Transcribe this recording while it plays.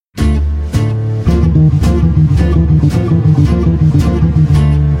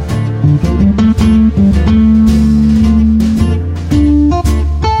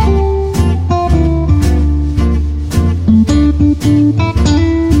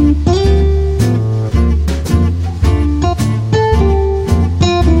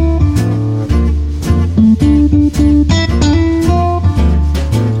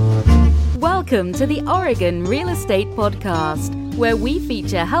Oregon Real Estate Podcast, where we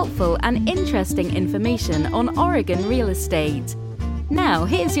feature helpful and interesting information on Oregon real estate. Now,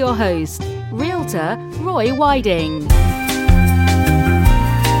 here's your host, Realtor Roy Whiting.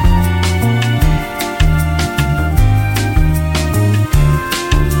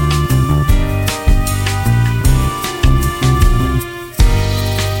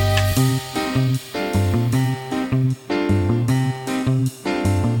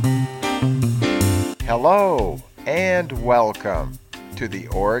 Hello and welcome to the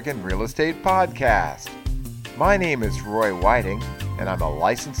Oregon Real Estate Podcast. My name is Roy Whiting, and I'm a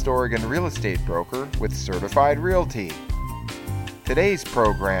licensed Oregon real estate broker with Certified Realty. Today's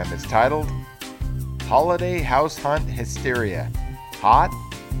program is titled Holiday House Hunt Hysteria, Hot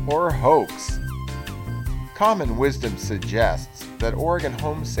or Hoax? Common wisdom suggests that Oregon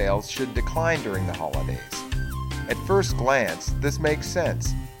home sales should decline during the holidays. At first glance, this makes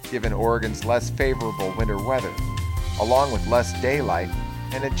sense, given Oregon's less favorable winter weather, along with less daylight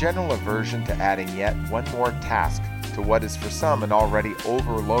and a general aversion to adding yet one more task to what is for some an already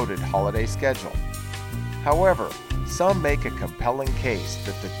overloaded holiday schedule. However, some make a compelling case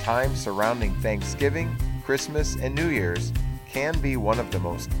that the time surrounding Thanksgiving, Christmas, and New Year's can be one of the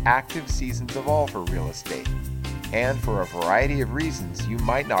most active seasons of all for real estate, and for a variety of reasons you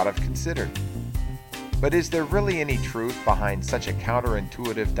might not have considered. But is there really any truth behind such a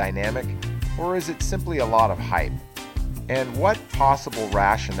counterintuitive dynamic, or is it simply a lot of hype? And what possible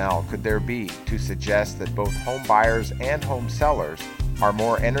rationale could there be to suggest that both home buyers and home sellers are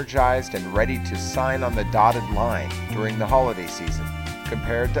more energized and ready to sign on the dotted line during the holiday season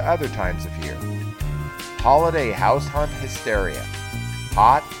compared to other times of year? Holiday house hunt hysteria,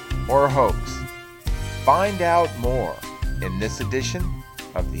 hot or hoax? Find out more in this edition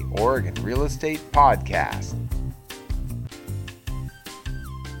of the Oregon Real Estate Podcast.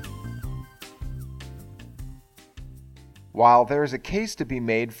 While there is a case to be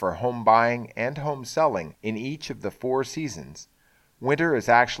made for home buying and home selling in each of the 4 seasons, winter is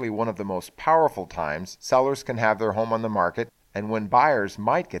actually one of the most powerful times sellers can have their home on the market and when buyers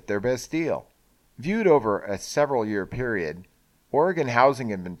might get their best deal. Viewed over a several-year period, Oregon housing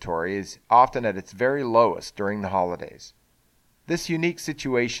inventory is often at its very lowest during the holidays. This unique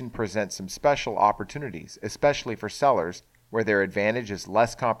situation presents some special opportunities, especially for sellers where their advantage is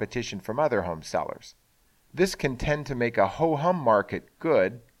less competition from other home sellers. This can tend to make a ho-hum market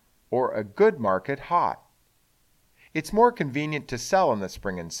good or a good market hot. It's more convenient to sell in the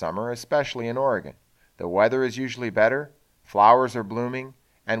spring and summer, especially in Oregon. The weather is usually better, flowers are blooming,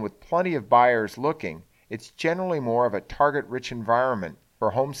 and with plenty of buyers looking, it's generally more of a target-rich environment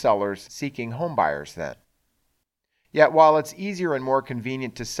for home sellers seeking home buyers then. Yet while it's easier and more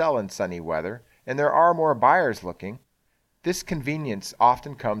convenient to sell in sunny weather, and there are more buyers looking, this convenience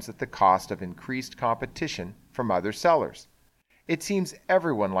often comes at the cost of increased competition from other sellers. It seems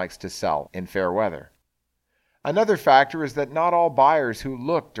everyone likes to sell in fair weather. Another factor is that not all buyers who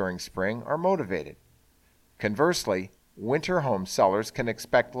look during spring are motivated. Conversely, winter home sellers can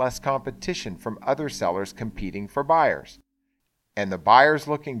expect less competition from other sellers competing for buyers. And the buyers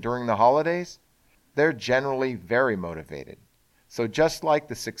looking during the holidays? They're generally very motivated. So just like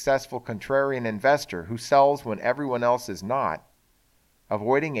the successful contrarian investor who sells when everyone else is not,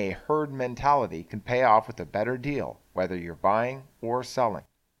 avoiding a herd mentality can pay off with a better deal, whether you're buying or selling.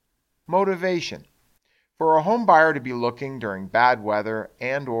 Motivation. For a home buyer to be looking during bad weather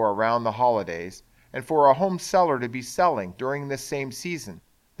and or around the holidays, and for a home seller to be selling during this same season,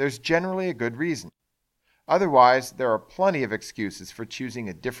 there's generally a good reason. Otherwise, there are plenty of excuses for choosing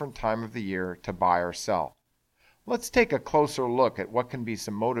a different time of the year to buy or sell. Let's take a closer look at what can be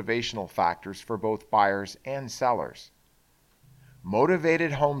some motivational factors for both buyers and sellers.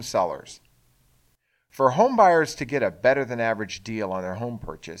 Motivated home sellers. For home buyers to get a better than average deal on their home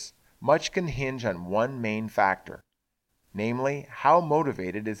purchase, much can hinge on one main factor, namely, how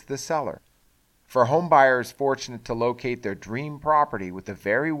motivated is the seller. For home buyers fortunate to locate their dream property with a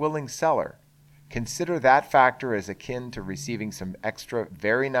very willing seller, consider that factor as akin to receiving some extra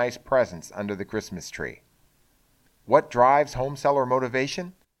very nice presents under the Christmas tree. What drives home seller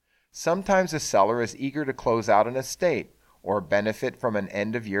motivation? Sometimes a seller is eager to close out an estate or benefit from an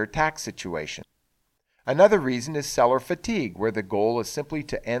end-of-year tax situation. Another reason is seller fatigue, where the goal is simply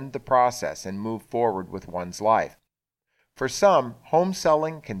to end the process and move forward with one's life. For some, home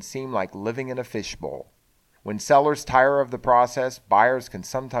selling can seem like living in a fishbowl. When sellers tire of the process, buyers can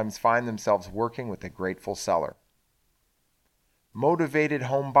sometimes find themselves working with a grateful seller. Motivated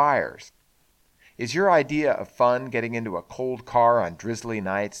home buyers. Is your idea of fun getting into a cold car on drizzly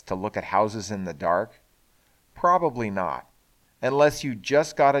nights to look at houses in the dark? Probably not, unless you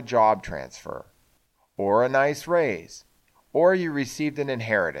just got a job transfer, or a nice raise, or you received an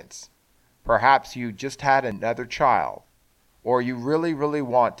inheritance. Perhaps you just had another child, or you really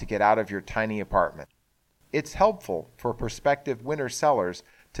want to get out of your tiny apartment. It's helpful for prospective winter sellers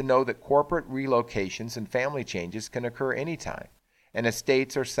to know that corporate relocations and family changes can occur anytime, and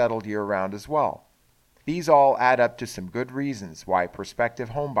estates are settled year-round as well. These all add up to some good reasons why prospective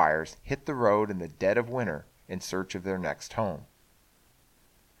homebuyers hit the road in the dead of winter in search of their next home.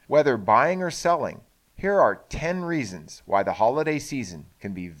 Whether buying or selling, here are 10 reasons why the holiday season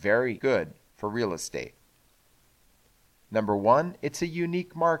can be very good for real estate. Number 1, it's a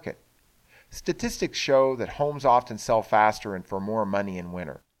unique market. Statistics show that homes often sell faster and for more money in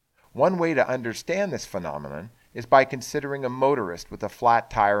winter. One way to understand this phenomenon is by considering a motorist with a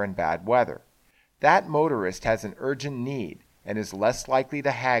flat tire in bad weather. That motorist has an urgent need and is less likely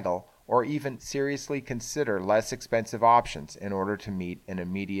to haggle or even seriously consider less expensive options in order to meet an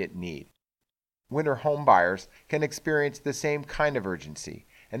immediate need. Winter home buyers can experience the same kind of urgency,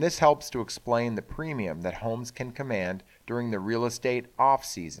 and this helps to explain the premium that homes can command during the real estate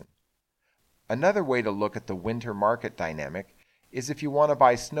off-season. Another way to look at the winter market dynamic is if you want to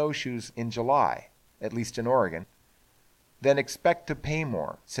buy snowshoes in July, at least in Oregon, then expect to pay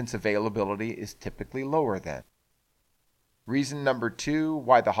more since availability is typically lower then. Reason number 2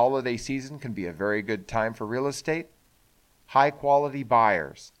 why the holiday season can be a very good time for real estate: high-quality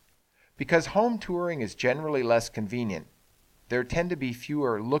buyers. Because home touring is generally less convenient, there tend to be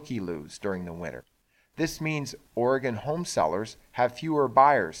fewer looky-loos during the winter. This means Oregon home sellers have fewer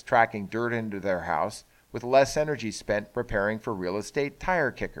buyers tracking dirt into their house, with less energy spent preparing for real estate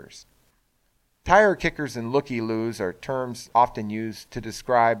tire kickers. Tire kickers and looky-loos are terms often used to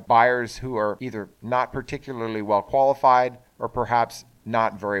describe buyers who are either not particularly well qualified or perhaps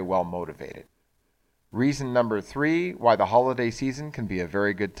not very well motivated. Reason number 3 why the holiday season can be a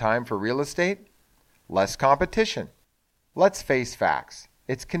very good time for real estate: less competition. Let's face facts.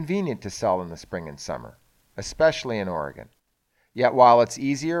 It's convenient to sell in the spring and summer, especially in Oregon. Yet while it's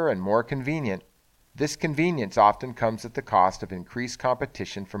easier and more convenient, this convenience often comes at the cost of increased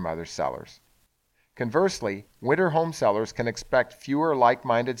competition from other sellers. Conversely, winter home sellers can expect fewer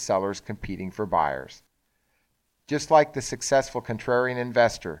like-minded sellers competing for buyers. Just like the successful contrarian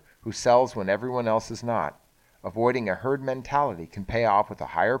investor who sells when everyone else is not, avoiding a herd mentality can pay off with a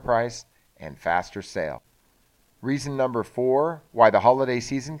higher price and faster sale. Reason number 4 why the holiday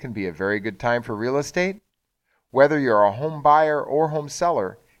season can be a very good time for real estate: whether you're a home buyer or home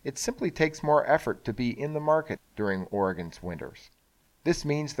seller, it simply takes more effort to be in the market during Oregon's winters. This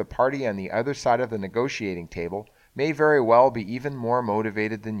means the party on the other side of the negotiating table may very well be even more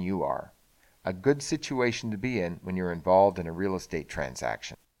motivated than you are. A good situation to be in when you're involved in a real estate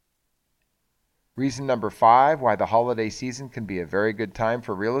transaction. Reason number 5 why the holiday season can be a very good time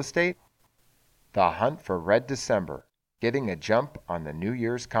for real estate: the hunt for Red December, getting a jump on the New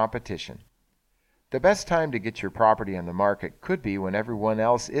Year's competition. The best time to get your property on the market could be when everyone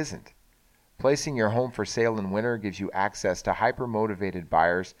else isn't. Placing your home for sale in winter gives you access to hyper-motivated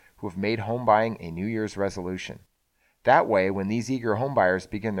buyers who have made home buying a New Year's resolution. That way, when these eager home buyers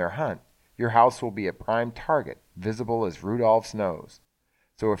begin their hunt, your house will be a prime target, visible as Rudolph's nose.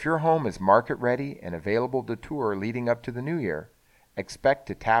 So if your home is market ready and available to tour leading up to the new year, expect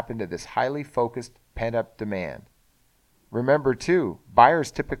to tap into this highly focused, pent-up demand. Remember too,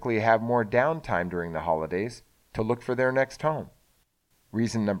 buyers typically have more downtime during the holidays to look for their next home.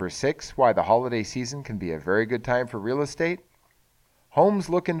 Reason number 6 why the holiday season can be a very good time for real estate: homes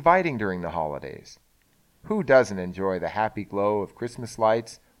look inviting during the holidays. Who doesn't enjoy the happy glow of Christmas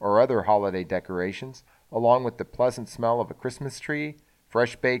lights or other holiday decorations, along with the pleasant smell of a Christmas tree,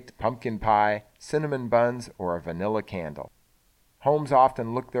 fresh-baked pumpkin pie, cinnamon buns, or a vanilla candle? Homes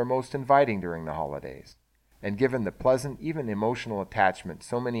often look their most inviting during the holidays, and given the pleasant, even emotional attachment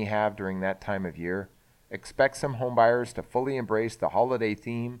so many have during that time of year, expect some homebuyers to fully embrace the holiday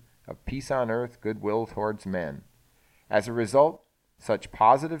theme of peace on earth, goodwill towards men. As a result, such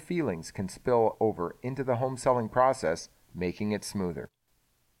positive feelings can spill over into the home selling process, making it smoother.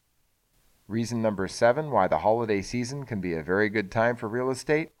 Reason number 7 why the holiday season can be a very good time for real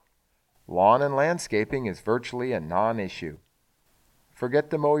estate: lawn and landscaping is virtually a non-issue.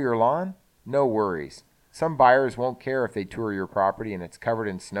 Forget to mow your lawn? No worries. Some buyers won't care if they tour your property and it's covered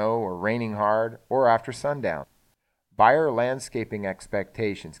in snow or raining hard or after sundown. Buyer landscaping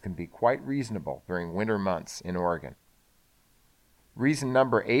expectations can be quite reasonable during winter months in Oregon. Reason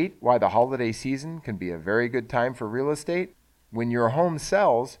number 8 why the holiday season can be a very good time for real estate: when your home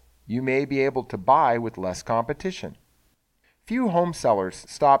sells, you may be able to buy with less competition. Few home sellers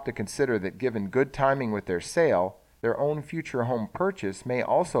stop to consider that given good timing with their sale, their own future home purchase may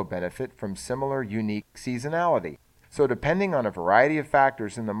also benefit from similar unique seasonality. So depending on a variety of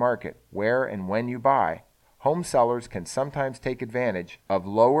factors in the market, where and when you buy, home sellers can sometimes take advantage of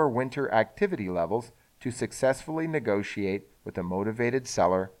lower winter activity levels to successfully negotiate with a motivated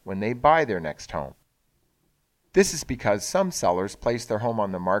seller when they buy their next home. This is because some sellers place their home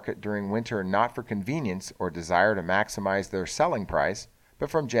on the market during winter not for convenience or desire to maximize their selling price, but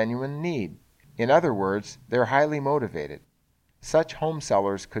from genuine need. In other words, they're highly motivated. Such home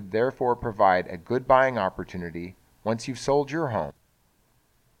sellers could therefore provide a good buying opportunity once you've sold your home.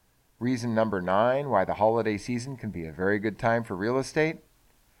 Reason number 9 why the holiday season can be a very good time for real estate: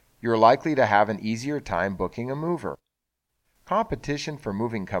 you're likely to have an easier time booking a mover. Competition for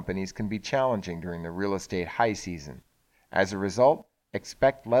moving companies can be challenging during the real estate high season. As a result,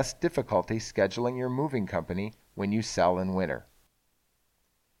 expect less difficulty scheduling your moving company when you sell in winter.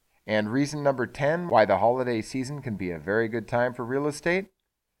 And reason number 10 why the holiday season can be a very good time for real estate: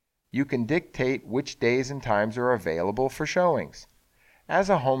 you can dictate which days and times are available for showings. As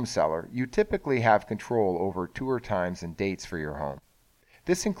a home seller, you typically have control over tour times and dates for your home.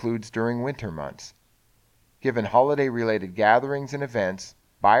 This includes during winter months. Given holiday-related gatherings and events,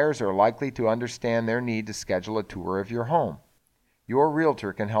 buyers are likely to understand their need to schedule a tour of your home. Your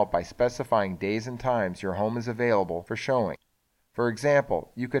realtor can help by specifying days and times your home is available for showing. For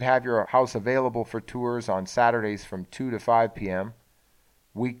example, you could have your house available for tours on Saturdays from 2 to 5 p.m.,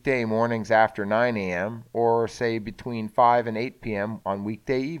 weekday mornings after 9 a.m., or say between 5 and 8 p.m. on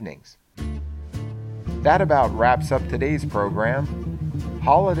weekday evenings. That about wraps up today's program.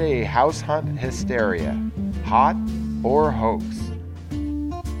 Holiday house hunt hysteria, hot or hoax?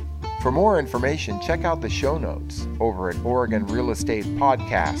 For more information, check out the show notes over at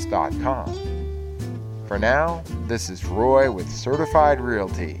OregonRealEstatePodcast.com. For now, this is Roy with Certified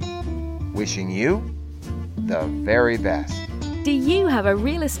Realty, wishing you the very best. Do you have a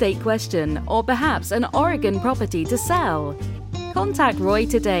real estate question or perhaps an Oregon property to sell? Contact Roy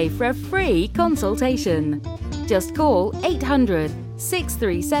today for a free consultation. Just call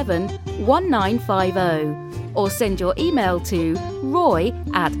 800-637-1950 or send your email to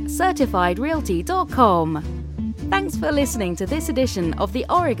roy@certifiedrealty.com. Thanks for listening to this edition of the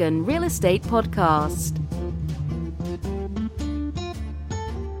Oregon Real Estate Podcast.